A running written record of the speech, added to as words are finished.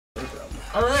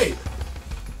Alright.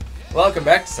 Welcome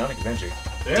back to Sonic Adventure.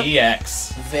 Yep.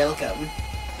 DX. Welcome.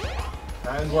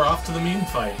 And we're off to the meme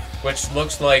fight. Which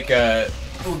looks like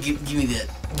Oh, give me that.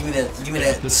 Give me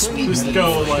that sweet. Just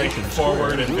go like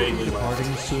forward and vaguely left.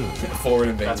 Forward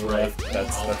and vaguely That's right. left.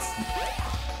 That's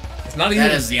it's not even.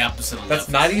 That is the opposite of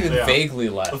That's left. not even Yeah. vaguely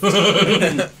left. We're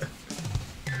gonna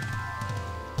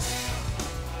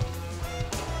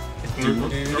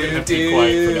have to be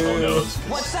quiet for the oh no's.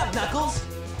 What's up, Knuckles?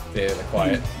 Yeah, the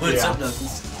quiet. What's Yeah. up,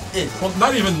 Knuckles? Well,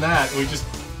 not even that.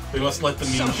 We must let the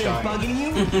meme Something shine. bugging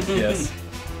you? Yes.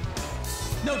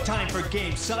 No time for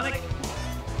games, Sonic.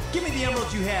 Give me the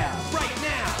emerald you have right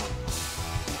now.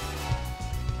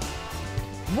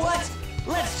 What?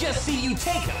 Let's just see you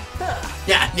take them.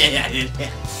 Yeah.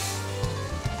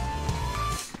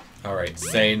 All right.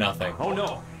 Say nothing. Oh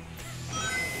no.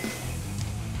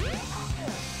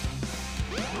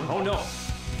 Oh no.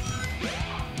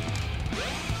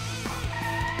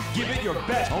 Give it your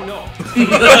best. Oh no.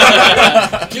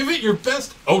 Give it your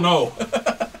best. Oh no.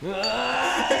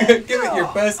 Give it your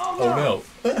best. Oh no.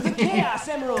 The Chaos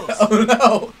Emeralds. Oh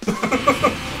no.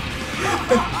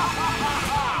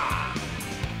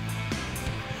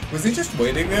 Was he just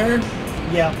waiting there?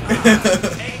 Yeah.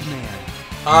 Eggman.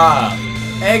 Ah,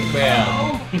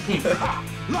 Eggman.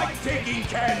 Like taking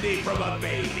candy from a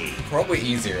baby. Probably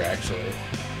easier actually.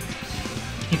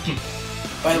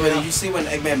 By the way, did you see when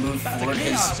Eggman moved forward,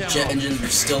 his jet engines were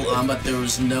still on, but there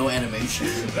was no animation?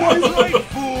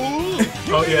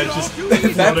 Oh yeah, just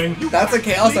floating. That's a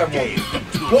Chaos Emerald.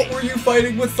 What were you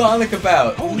fighting with Sonic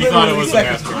about? He thought it Literally was a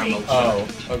seconds. Master Emerald. Oh,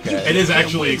 okay. It is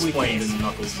actually explained in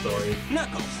Knuckles' story.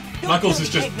 Knuckles. Knuckles is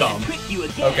just dumb.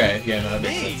 Okay, yeah, no, that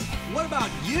makes Hey, sense. what about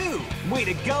you? Way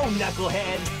to go,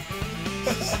 Knucklehead.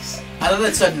 I thought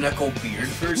that said Knuckle Beard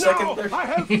for a second there. I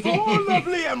have 4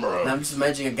 lovely emeralds. And I'm just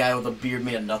imagining a guy with a beard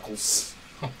made of knuckles.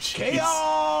 Oh, jeez.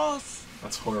 Chaos.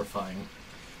 That's horrifying.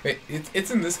 Wait,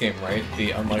 it's in this game, right?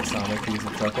 The unlike Sonic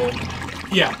uses chuckle.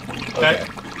 Yeah. Okay.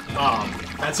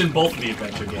 That's in both of the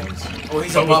adventure games. Oh,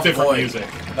 he's But a with buff different boy. music.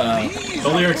 The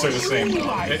lyrics are the same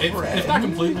though. It's not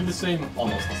completely the same,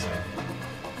 almost the same.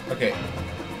 Okay.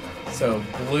 So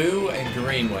blue and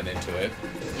green went into it,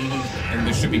 Mm-hmm. and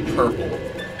there should be purple.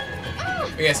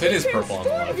 Yes, it is purple on the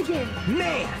left.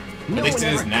 Man. At least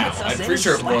it is now. I'm pretty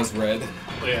sure it was red.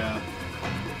 Yeah.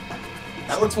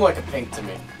 That looks more like a pink to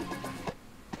me.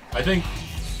 I think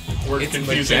we're It's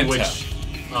confusing magenta.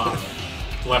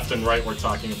 which left and right we're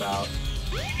talking about.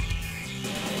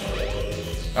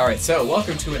 Alright, so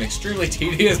welcome to an extremely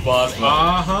tedious boss fight.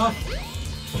 Uh-huh.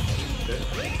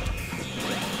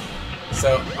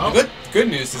 So, the good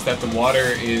news is that the water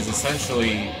is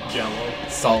essentially Jello.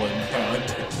 solid.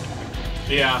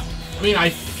 Yeah. I mean,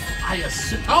 I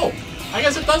assume... Oh! I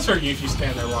guess it does hurt you if you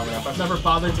stand there long enough. I've never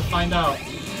bothered to find out.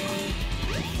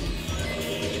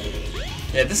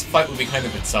 Yeah, this fight would be kind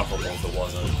of insufferable if it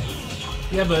wasn't.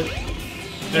 Yeah, but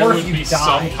there Or if would you be some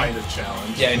die. kind of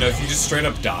challenge. Yeah, no, if you just straight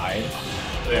up died.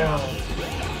 Yeah.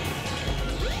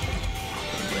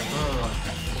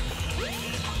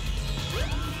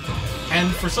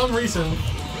 And for some reason,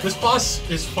 this boss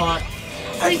is fought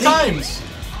 3 times!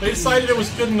 They decided it was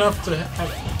good enough to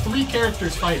have 3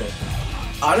 characters fight it.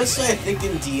 Honestly, I think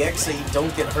in DX that you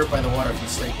don't get hurt by the water if you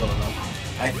sleep well enough.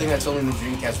 I think that's only in the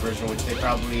Dreamcast version, which they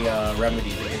probably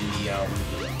remedied in the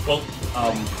Well,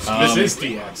 this is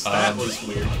DX. That was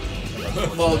weird.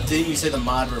 Well, didn't you say the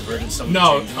mod reverted some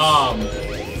No,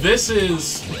 changes? this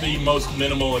is the most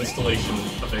minimal installation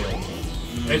available.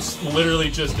 It's literally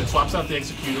just, it swaps out the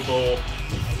executable,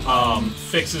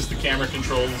 fixes the camera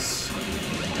controls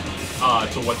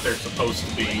to what they're supposed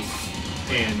to be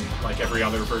in like every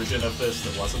other version of this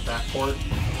that wasn't that port,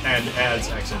 and adds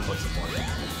X input support.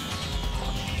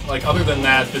 Like, other than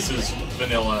that, this is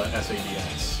vanilla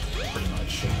SADX, pretty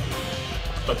much.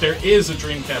 But there is a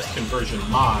Dreamcast conversion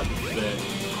mod that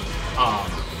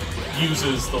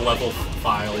uses the level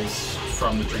files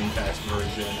from the Dreamcast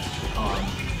version,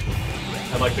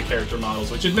 and like the character models,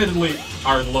 which admittedly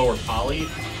are lower poly,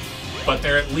 but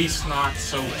they're at least not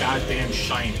so goddamn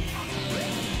shiny.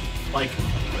 Like,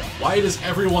 why does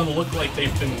everyone look like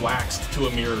they've been waxed to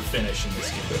a mirror finish in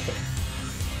this game?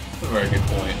 That's a very good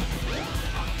point.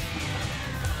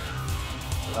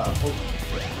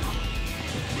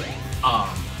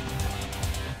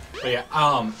 But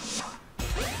yeah,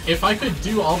 if I could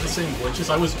do all the same glitches,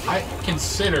 I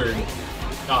considered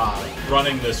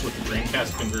running this with the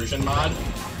Dreamcast conversion mod,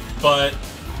 but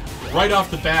right off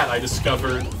the bat I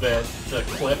discovered that the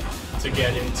clip to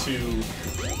get into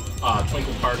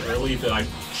Twinkle Park early that I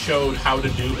showed how to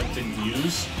do but didn't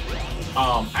use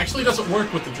actually doesn't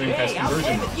work with the Dreamcast Hey, I'll play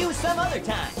conversion. with you some other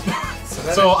time.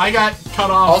 So I got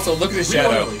cut off. Also, look at the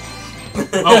shadow. early.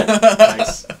 Oh,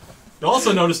 nice. You'll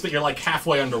also notice that you're like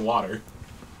halfway underwater.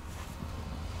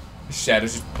 The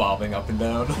shadow's just bobbing up and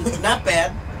down. Not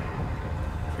bad.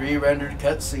 Pre-rendered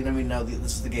cutscene. I mean, now this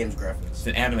is the game's graphics. It's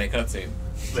an anime cutscene.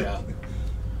 Yeah.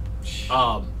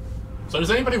 So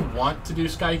does anybody want to do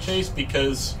Sky Chase?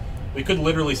 Because we could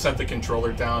literally set the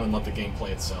controller down and let the game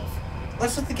play itself.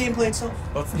 Let's let the game play itself.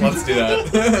 Let's do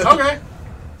that. Okay.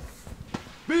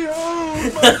 I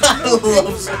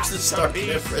love such the stark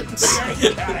difference.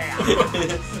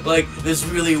 Like this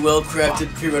really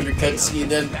well-crafted pre-rendered cutscene,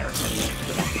 then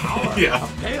Yeah.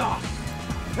 Pay off.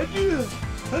 Adieu.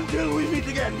 Until we meet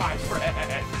again, my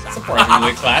friends.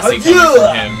 Surprisingly classy coming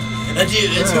from him.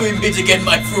 until we meet again,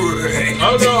 my friend.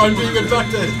 Oh no, I'm being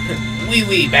abducted.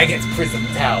 Wee Baggett's prison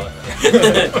tower.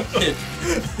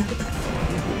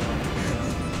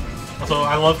 So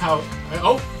I love how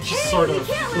she's sort of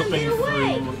we can't let flipping him get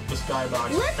away. through the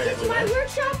skybox. Let's get to my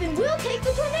workshop and we'll take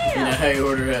the tornado. You know how you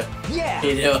order a. Yeah.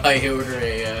 You know how you order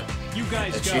a. You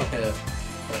guys a go.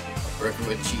 burger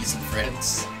with cheese and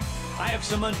friends. I have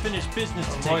some unfinished business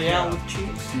to take Oh care yeah, of. with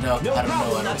cheese. No, No I don't know. problem, I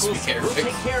don't Knuckles. speak We'll Arabic.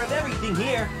 take care of everything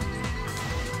here.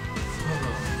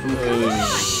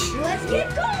 Let's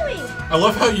get going. I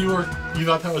love how you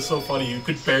thought that was so funny. You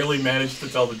could barely manage to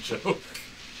tell the joke.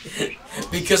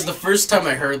 Because the first time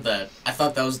I heard that, I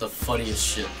thought that was the funniest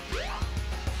shit.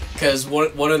 Because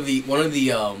one of the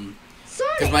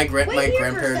because my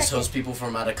grandparents host people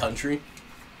from out of country,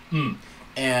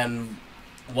 and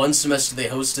one semester they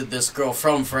hosted this girl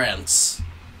from France,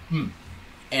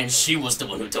 and she was the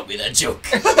one who told me that joke.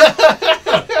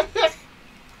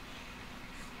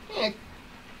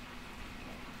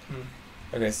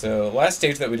 Okay, so last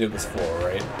stage that we did was 4,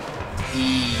 right?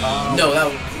 No,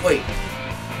 wait.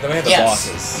 Then we had the Yes.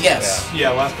 bosses. Yes.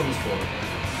 Yeah, last one was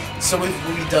 4. So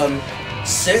we've done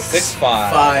 6, 6,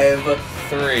 5,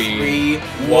 3,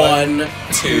 1,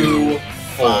 2,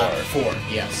 4. 4.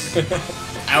 Yes.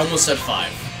 I almost said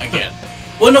 5 again.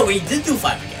 Well, no, we did do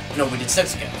 5 again. No, we did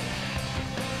 6 again.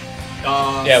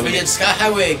 Yeah, We did Sky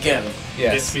Highway again, It's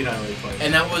Yes. Speed Highway Play.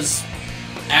 and that was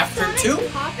after Sonic, 2.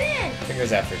 hop in. I think it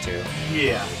was after 2.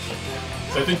 Yeah.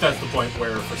 So I think that's the point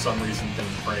where, for some reason, things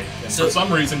break. And So- for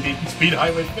some reason, Speed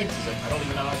Highway fixes it. I don't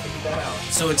even know how I figured that out.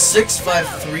 So it's 6, 5,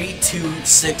 3, 2,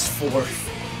 6, 4.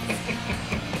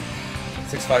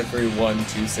 6, 5, 3, 1,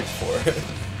 2, 6, 4.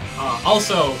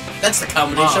 Also, That's the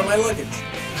combination of my luggage.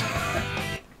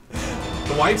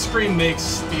 the widescreen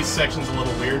makes these sections a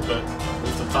little weird, but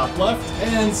move to top left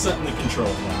and setting the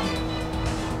control down.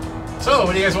 So,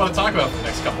 what do you guys want to talk about for the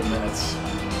next couple minutes?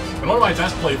 In one of my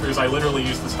test playthroughs, I literally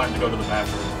used this time to go to the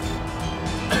bathroom.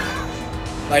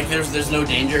 Like there's no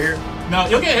danger here. Now,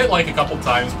 you'll get hit like a couple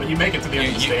times, but you make it to the end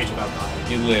of the You- stage without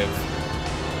dying. You live.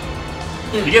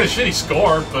 You get a shitty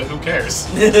score, but who cares?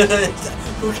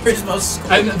 Who cares about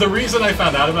school? And the reason I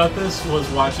found out about this was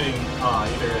watching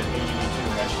either an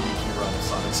AGDQ or SGDQ run of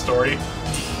Sonic's story,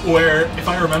 where, if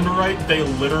I remember right, they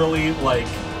literally, like,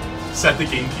 set the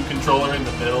GameCube controller in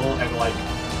the middle and, like,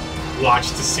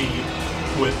 watched to see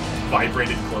who it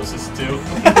vibrated closest to.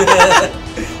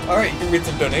 Alright, you can read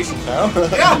some donations now.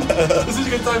 Yeah! This is a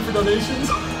good time for donations.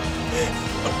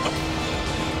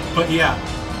 But yeah,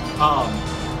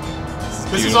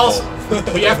 this is also...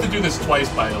 We have to do this twice,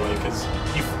 by the way, because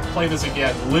you play this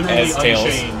again, literally As Tails.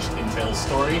 unchanged in Tails'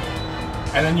 story,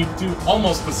 and then you do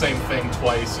almost the same thing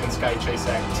twice in Sky Chase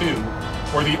Act 2,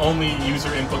 where the only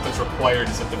user input that's required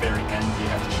is at the very end you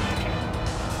have to shoot the cannon.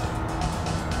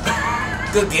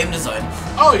 Good game design.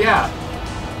 Oh, yeah!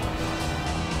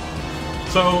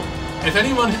 So, if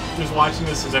anyone who's watching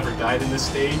this has ever died in this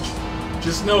stage,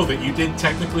 just know that you did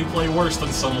technically play worse than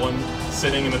someone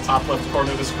sitting in the top left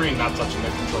corner of the screen not touching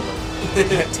their controller.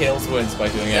 Tails wins by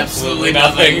doing Absolutely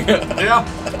absolutely nothing. Yeah.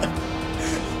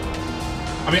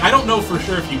 I mean, I don't know for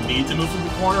sure if you need to move to the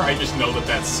corner, I just know that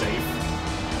that's safe.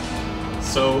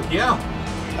 So, yeah.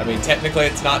 I mean, technically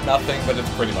it's not nothing, but it's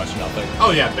pretty much nothing.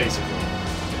 Oh yeah, basically.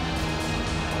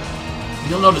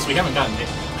 You'll notice we haven't gotten hit.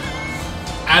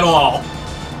 At all.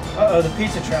 Uh-oh, the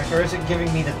pizza tracker isn't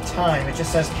giving me the time. It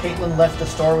just says Caitlin left the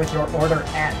store with your order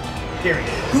at. Period.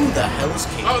 Who the hell is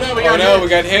Kate? Oh no, we Oh got no, hit. we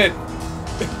got hit!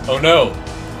 Oh no.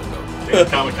 Damn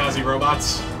kamikaze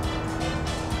robots.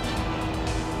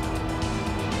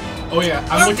 Oh yeah,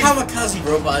 I'm Aren't looking... kamikaze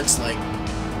robots, like,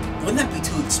 wouldn't that be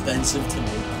too expensive to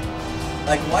make?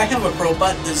 Like, why have a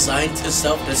robot designed to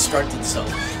self-destruct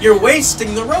itself? You're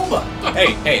wasting the robot!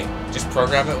 Hey, just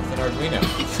program it with an Arduino.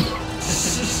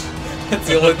 That's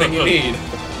the only thing you need.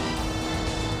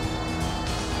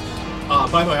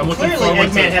 By the way, I'm looking Clearly, forward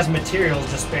Eggman to... has materials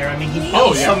to spare. I mean, he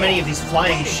built so many of these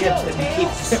flying ships that he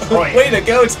keeps destroying. Way to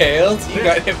go, Tails! You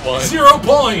got hit one. 0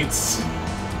 points!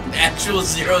 Actual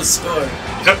 0 score.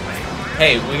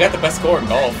 Hey, we got the best score in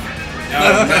golf.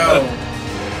 Oh no.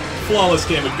 Flawless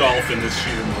game of golf in this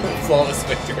sheer move. Flawless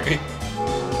victory.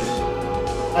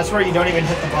 That's where you don't even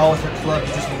hit the ball with your club.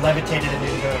 You just levitate it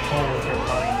into the hole with your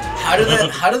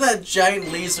mind. How did that giant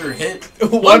laser hit?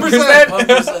 1%.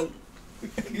 1%.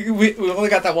 We only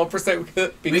got that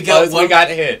 1% because we got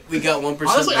hit. We got 1%.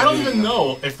 Honestly, I don't even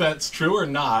know if that's true or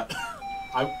not.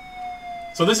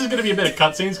 So this is going to be a bit of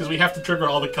cutscenes because we have to trigger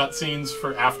all the cutscenes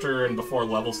for after and before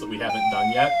levels that we haven't done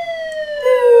yet.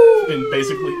 And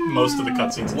basically, most of the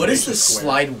cutscenes. What is this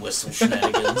slide whistle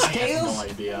shenanigans? I have no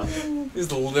idea.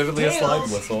 It's literally a slide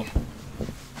whistle.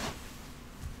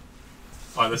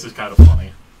 Oh, this is kind of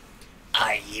funny.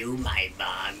 Are you my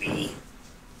mommy?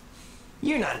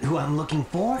 You're not who I'm looking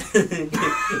for.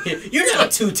 You're not a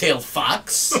two-tailed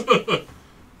fox. Human.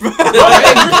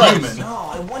 No,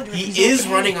 I wonder if he's He is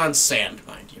okay. running on sand,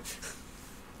 mind you.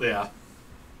 Yeah.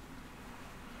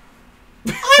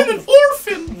 I'm an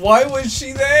orphan! Why was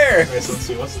she there? Okay, so let's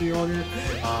see. What's the order?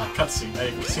 Cutscene.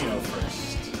 Casino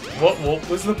first. What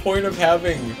was the point of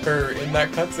having her in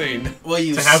that cutscene? Well,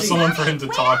 you To have see. someone for him to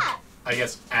talk, I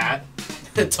guess, at.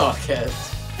 Talk head.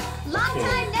 Long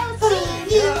time no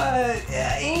see.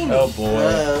 Amy. Oh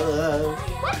boy.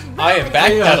 I am Yeah, that's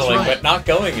backpedaling, right. but not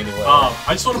going anywhere. I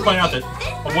just want to point out that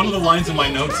one of the lines in my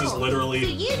notes is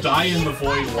literally, die in the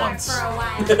void once. For a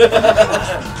while.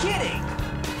 Kidding.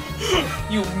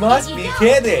 You must be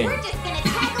kidding! We're just gonna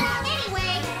tag along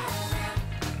anyway.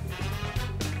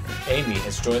 Amy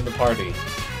has joined the party.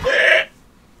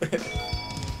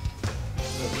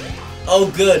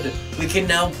 Oh, good. We can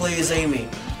now play as Amy.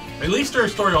 At least her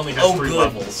story only has 3 good.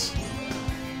 levels.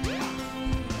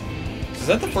 Is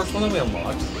that the first one that we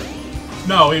unlocked?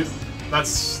 No,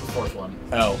 that's the 4th one.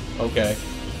 Oh, okay.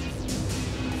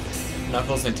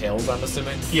 Knuckles and Tails, I'm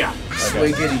assuming? Yeah.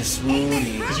 Okay. Swiggity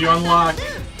swooty. Because you unlock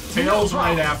Tails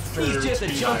right after He's just a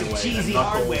Speed chunk of Highway, cheesy and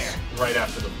Knuckles hardware. right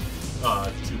after the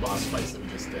 2 boss fights that we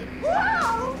just did.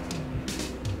 Whoa!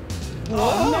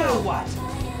 Oh, now what?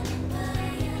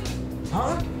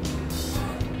 Huh?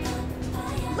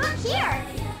 Look here.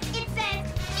 It says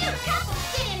cute couples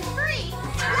get in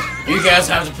free. You guys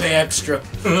have to pay extra.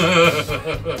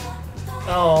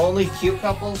 Oh, only cute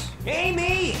couples?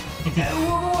 Amy!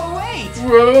 Wait!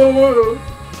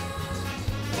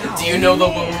 Do you know the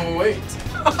wait?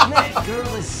 That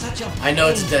girl is such a. I know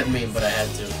it's a dead meme, but I had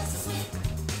to.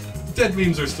 Dead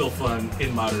memes are still fun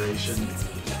in moderation.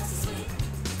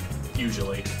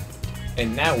 Usually.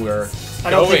 And now we're I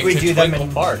don't think going we to do them Twinkle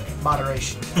in Park.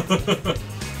 moderation.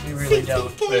 We really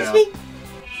don't. Yeah.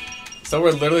 So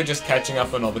we're literally just catching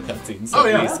up on all the cutscenes that Oh,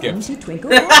 yeah. we skipped.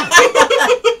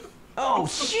 Oh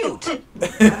shoot!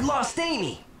 I've lost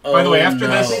Amy. By the way, Oh, after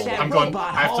no. this, I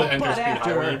have to enter But Speed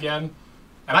after- Highway again.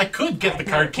 And I could get the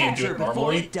card key and do it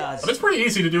normally, but it's pretty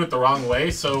easy to do it the wrong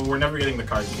way, so we're never getting the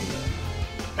card key.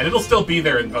 And it'll still be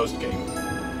there in post-game.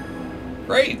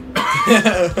 Great!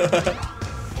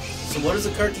 So what does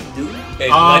the card key do? It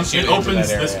lets you It into opens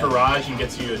that this area. garage and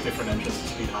gets you a different entrance to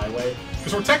Speed Highway.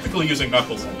 Because we're technically using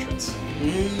Knuckles' entrance.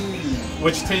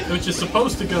 Which is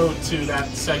supposed to go to that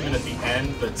segment at the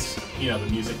end that's, the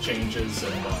music changes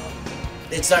and...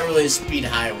 It's not really a speed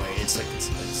highway. It's like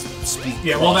it's speed.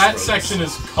 Yeah, well, that crossroads. section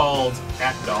is called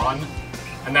At Dawn,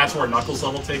 and that's where Knuckles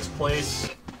level takes place.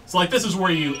 So, like, this is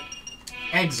where you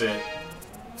exit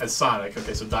as Sonic.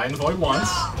 Okay, so die in the void once.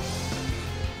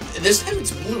 This time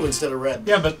it's blue instead of red.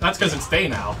 Yeah, but that's because it's day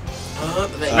now.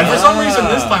 And for Yeah. some reason,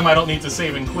 this time I don't need to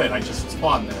save and quit. I just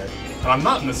spawn there. And I'm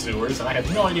not in the sewers, and I have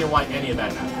no idea why any of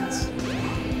that happens.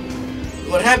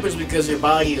 What happens because your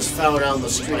body is found out on the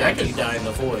street Wait, I after could- you die in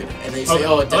the void, and they say,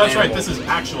 "Oh, a dead that's right. animal." This is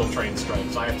actual train strike,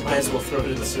 so I have to Might as well throw it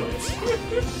in the sewers.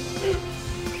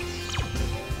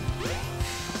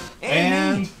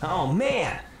 And Oh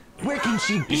man, where can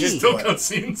she be? You should still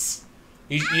cutscenes.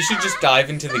 You should just dive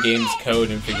into the game's code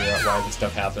and figure out why this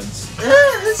stuff happens.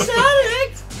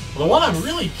 Sonic! The one I'm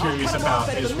really curious put 'em off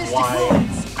about at is the Mystic why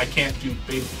Woods. I can't do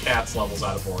Big Cat's levels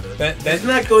out of order. Isn't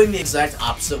that going the exact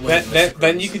opposite way?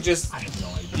 Then you could just I have no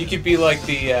idea. you could be like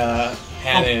the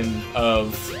Hanon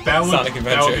of That would, Sonic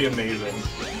that would be Adventure. amazing.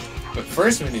 But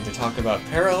first we need to talk about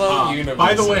parallel universes.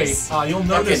 By the way, you'll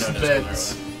notice no,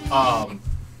 that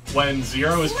when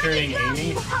Zero is carrying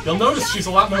Amy, you'll notice she's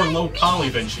a lot more low poly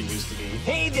than she used to be.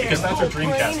 Hey there, Because that's her old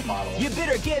Dreamcast brain. model. You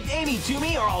better get Amy to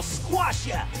me or I'll squash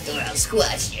ya. I'll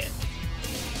squash you.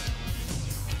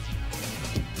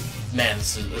 Man,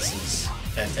 this is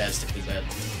fantastically bad.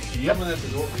 Yep.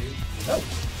 Oh.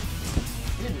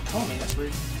 didn't call me. That's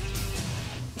weird.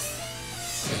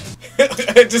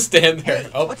 Just stand there.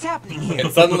 Oh, What's happening here?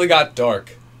 it suddenly got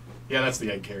dark. Yeah, that's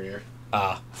the egg carrier.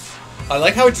 Ah. I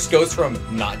like how it just goes from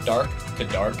not dark to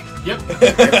dark. Yep.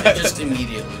 Just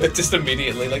immediately. Just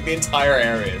immediately, like the entire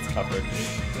area is covered.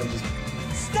 And just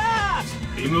Stop!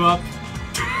 Beam him up.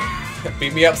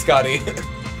 beat me up, Scotty.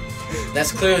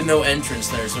 That's clearly no entrance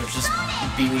there, so it's just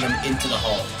beaming him into the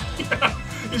hall.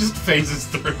 It just phases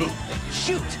through.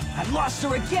 Shoot! I lost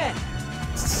her again!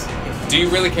 Do you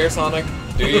really care, Sonic?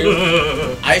 Do you?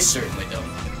 I certainly don't.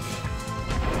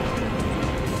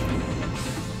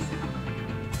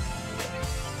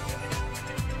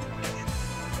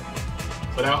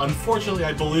 But now, unfortunately,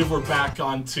 I believe we're back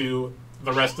onto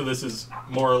the rest of this is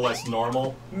more or less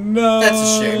normal. No. That's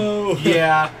a shame.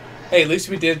 Yeah. Hey, at least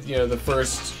we did, the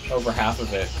first over half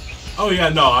of it. Oh yeah,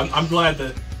 no, I'm glad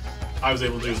that I was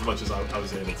able to do as much as I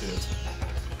was able to.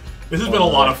 This has been a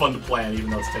lot of fun to plan, even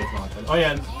though it's taken on time. Oh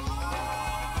yeah, and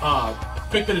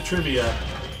quick bit of trivia.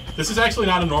 This is actually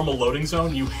not a normal loading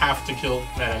zone. You have to kill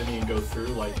that enemy and go through.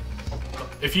 Like,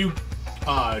 if you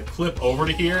clip over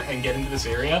to here and get into this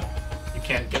area, you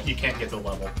can't get to the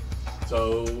level.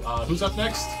 So who's up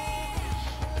next?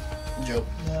 Joe.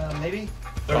 Maybe?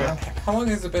 Okay. How long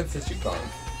has it been since you've gone?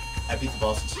 I beat the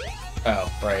bosses. Oh,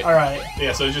 right. Alright.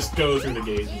 Yeah, so just go through the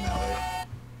gate now.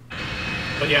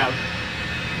 But yeah,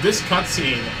 this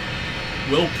cutscene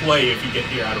will play if you get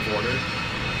here out of order.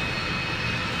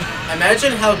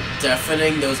 Imagine how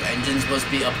deafening those engines must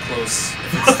be up close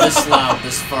if it's this loud,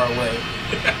 this far away.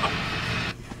 Yeah.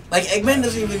 Like, Eggman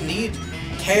doesn't even need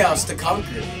chaos to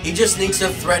conquer. He just needs to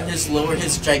threaten lower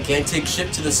his gigantic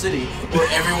ship to the city, where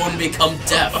everyone become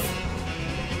deaf.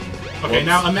 Okay,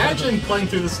 now imagine playing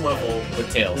through this level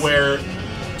With Tails. where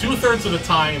 2/3 of the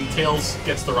time Tails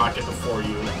gets the rocket before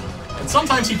you, and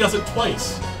sometimes he does it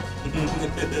twice.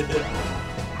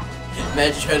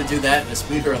 Imagine trying to do that in a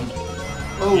speedrun.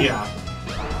 Oh. Yeah.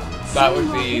 That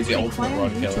would be the ultimate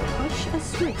run killer. Push a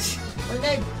switch.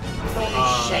 Okay, come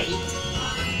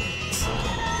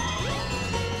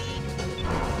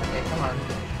on.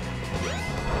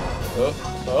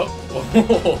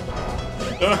 Oh.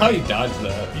 I don't know how you dodge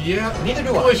that. Yeah, Neither do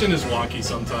I. collision is wonky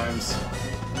sometimes.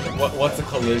 What's a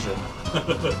collision?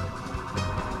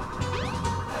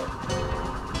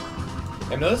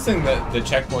 I'm noticing that the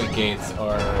checkpoint gates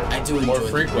are I do more enjoy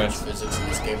the frequent, bridge physics in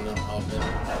this game though.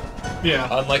 Yeah.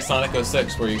 unlike Sonic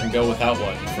 06, where you can go without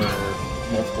one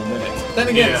for multiple minutes. But then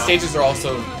again, Yeah. the stages are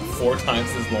also 4 times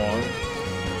as long.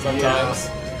 Sometimes.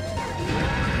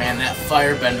 Man, that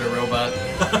firebender robot.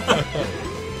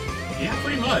 Yeah,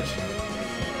 pretty much.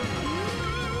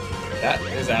 That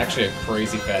is actually a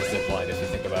crazy fast zipline if you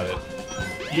think about it.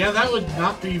 Yeah, that would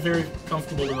not be very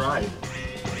comfortable to ride.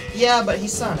 Yeah, but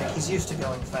he's Sonic. He's used to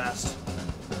going fast.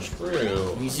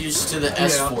 True. He's used to the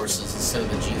S forces instead of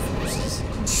the G forces.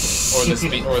 Or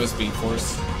the speed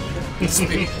force.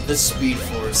 The speed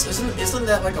force. Isn't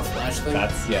that like a Flash thing?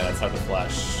 That's how the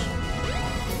Flash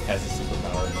has a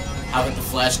superpower. How the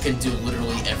Flash can do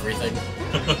literally everything.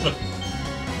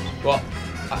 Well,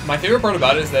 my favorite part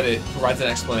about it is that it provides an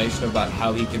explanation about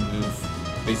how he can move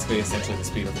basically essentially the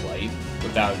speed of light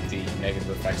without the negative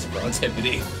effects of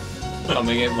relativity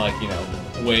coming in, like,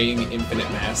 weighing infinite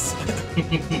mass.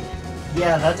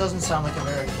 Yeah, that doesn't sound like a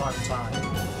very fun time.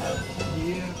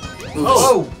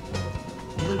 Oh!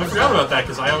 I forgot about that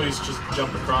because I always just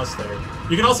jump across there.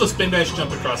 You can also spin dash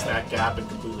jump across that gap and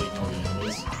completely ignore the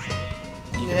enemies.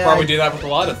 You can probably do that with a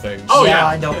lot of things. Oh, yeah, yeah.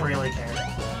 I don't really care.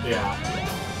 Yeah.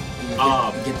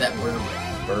 Get that burb.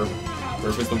 Burp.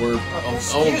 Burp is the word. Oh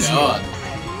Excuse me. god.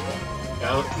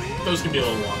 Yeah, those can be a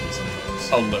little wonky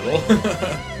sometimes. A little.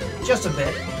 Just a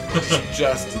bit.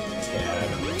 Just a tad.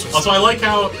 Also, I like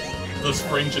how the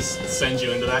spring just sends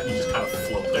you into that and you just kind of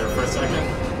float there for a second.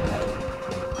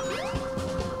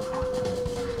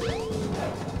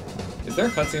 Is there a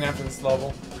cutscene after this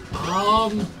level?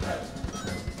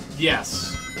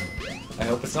 Yes. I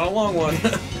hope it's not a long one.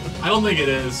 I don't think it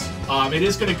is. It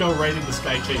is going to go right into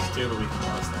Sky Chase 2, but we can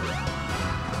pause that.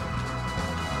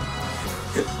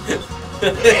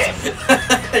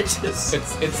 It's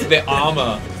the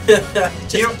Ama.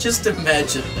 just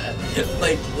imagine that.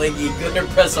 Like you're gonna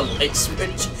press a light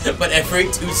switch, but every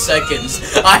 2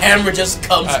 seconds a hammer just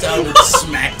comes down and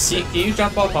smacks it. Can you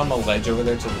jump up on the ledge over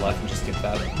there to the left and just get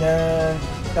that?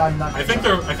 I'm not. I think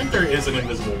there is an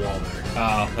invisible wall there.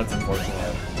 Oh, that's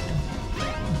unfortunate.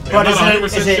 I'm But not is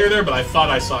 100% it- sure there, but I thought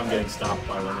I saw him getting stopped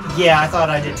by one. Yeah, I thought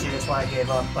I did too. That's why I gave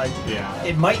up. But Yeah.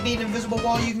 it might be an invisible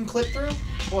wall you can clip through.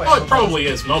 Boy, Oh, it probably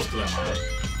is. Most of them are.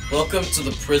 Welcome to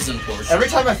the prison portion. Every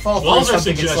time I fall through Walls are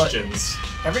something, it's like... suggestions.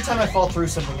 Every time I fall through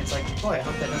something, it's like, boy, I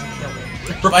hope that doesn't kill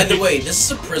me. By the way, this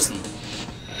is a prison.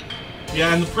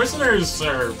 Yeah, and the prisoners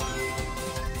are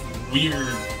weird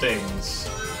things.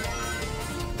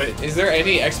 Is there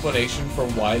any explanation for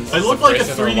why this They is look a like a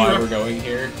prison or 3D why we're going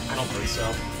here? I don't think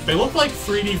so. They look like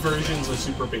 3D versions of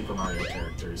Super Paper Mario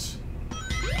characters.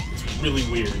 It's really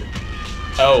weird.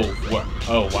 Oh, what?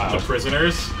 Oh, wow. The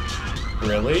prisoners?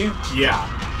 Really?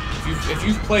 Yeah. If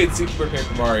you've played Super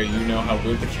Paper Mario, you know how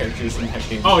weird the characters in that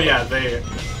game Oh are. yeah, the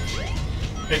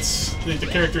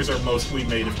characters are mostly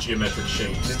made of geometric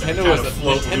shapes. that Nintendo kind was of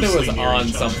float loosely near on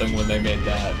each other. something when they made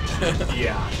that.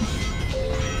 Yeah.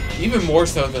 Even more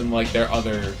so than like their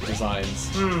other designs.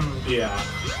 Yeah.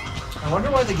 I wonder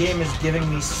why the game is giving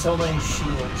me so many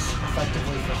shields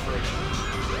effectively for free.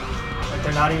 Like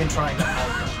they're not even trying to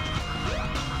hide them.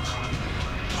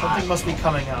 Something must be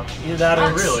coming up. Either that or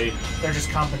Not really. they're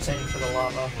just compensating for the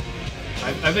lava.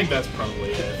 I think that's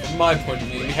probably it. From my point of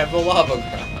view, you have the lava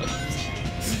ground.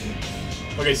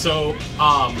 Okay, so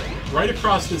right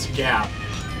across this gap,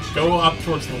 go up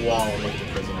towards the wall and look at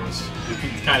the prisoners. You can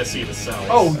kind of see the cells.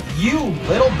 Oh, you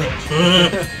little bitch!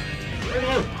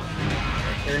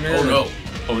 Oh no.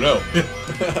 Oh no.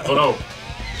 Oh no.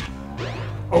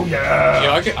 Oh yeah!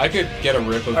 Yeah, I could get a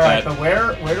rip of Alright, that. but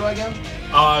where do I go?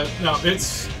 No,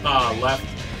 it's left.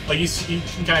 Like you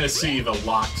can kind of see the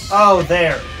locks. Oh,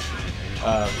 there.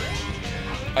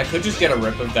 I could just get a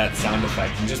rip of that sound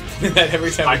effect and just play that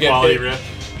every time High we get quality hit. rip.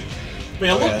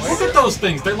 Man, Yes. look at those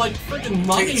things. They're like freaking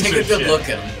mummies. Take or a good shit. look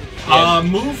at them. Yeah.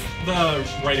 Move the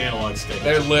right analog stick.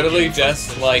 They're literally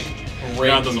just like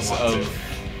Ground doesn't rings want of.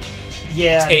 to.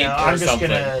 Yeah, Tape no, or I'm just something.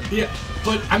 gonna... Yeah,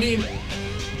 but I mean,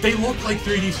 they look like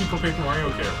 3D Super Paper Mario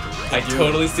characters. I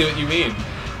totally see what you mean.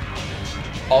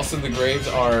 Also, the graves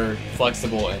are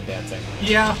flexible and dancing.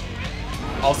 Yeah,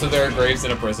 Also, there are graves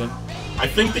in a prison. I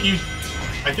think you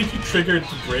triggered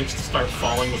the bridge to start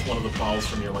falling with one of the balls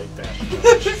from your light dash.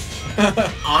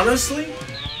 Honestly,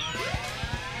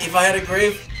 if I had a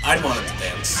grave, I'd want it to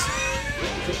dance.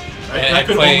 And That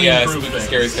could play only improve Spooky things.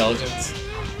 Scary Skeletons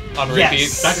on Yes.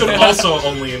 repeat. That could also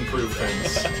only improve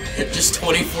things. Just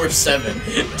 24/7.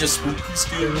 Just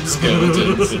skeletons.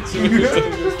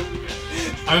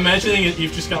 I'm imagining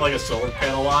you've just got like a solar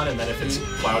panel on, and then if it's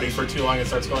cloudy for too long, it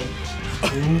starts going.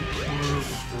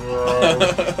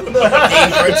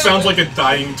 It sounds like a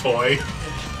dying toy.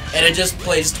 And it just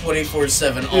plays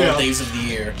 24/7 all Yeah. days of the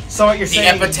year. So what you're The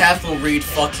saying... epitaph will read,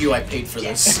 "Fuck you, I paid for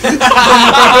this."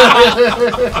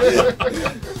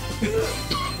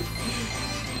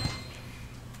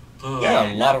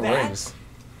 Yeah, a lot of rings.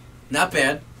 Not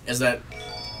bad. As that...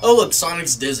 Oh look,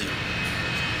 Sonic's dizzy.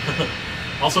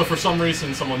 Also, for some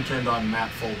reason, someone turned on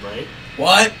Matt Fulbright.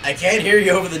 What? I can't hear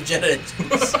you over the jet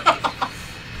engines.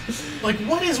 Like,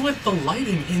 what is with the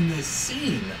lighting in this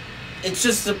scene? It's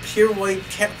just a pure white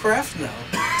craft now.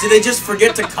 Did they just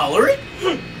forget to color it?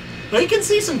 You can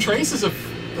see some traces of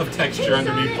texture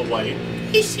underneath the light.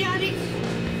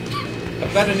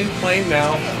 I've got a new plane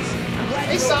now.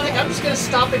 Hey Sonic, I'm just gonna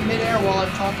stop in midair while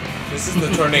I'm talking. This is the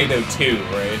Tornado 2,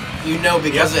 right? You know,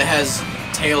 because it has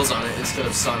tails on it instead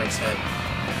of Sonic's head.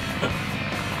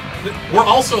 We're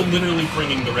also literally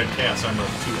bringing the red chaos armor to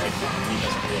Eggman. He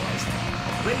doesn't realize that.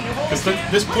 Because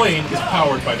this plane is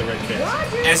powered by the red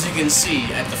chaos. As you can see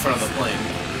at the front of the plane.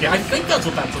 Yeah, I think that's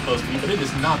what that's supposed to be, but it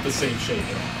is not the same shape.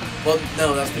 Well,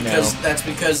 no, that's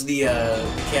because the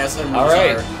chaos armors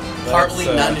Alright, are partly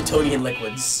that's, non-Newtonian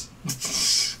liquids.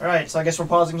 Alright, so I guess we're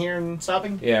pausing here and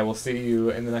stopping? Yeah, we'll see you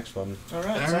in the next one.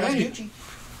 Alright, All sounds right. Gucci.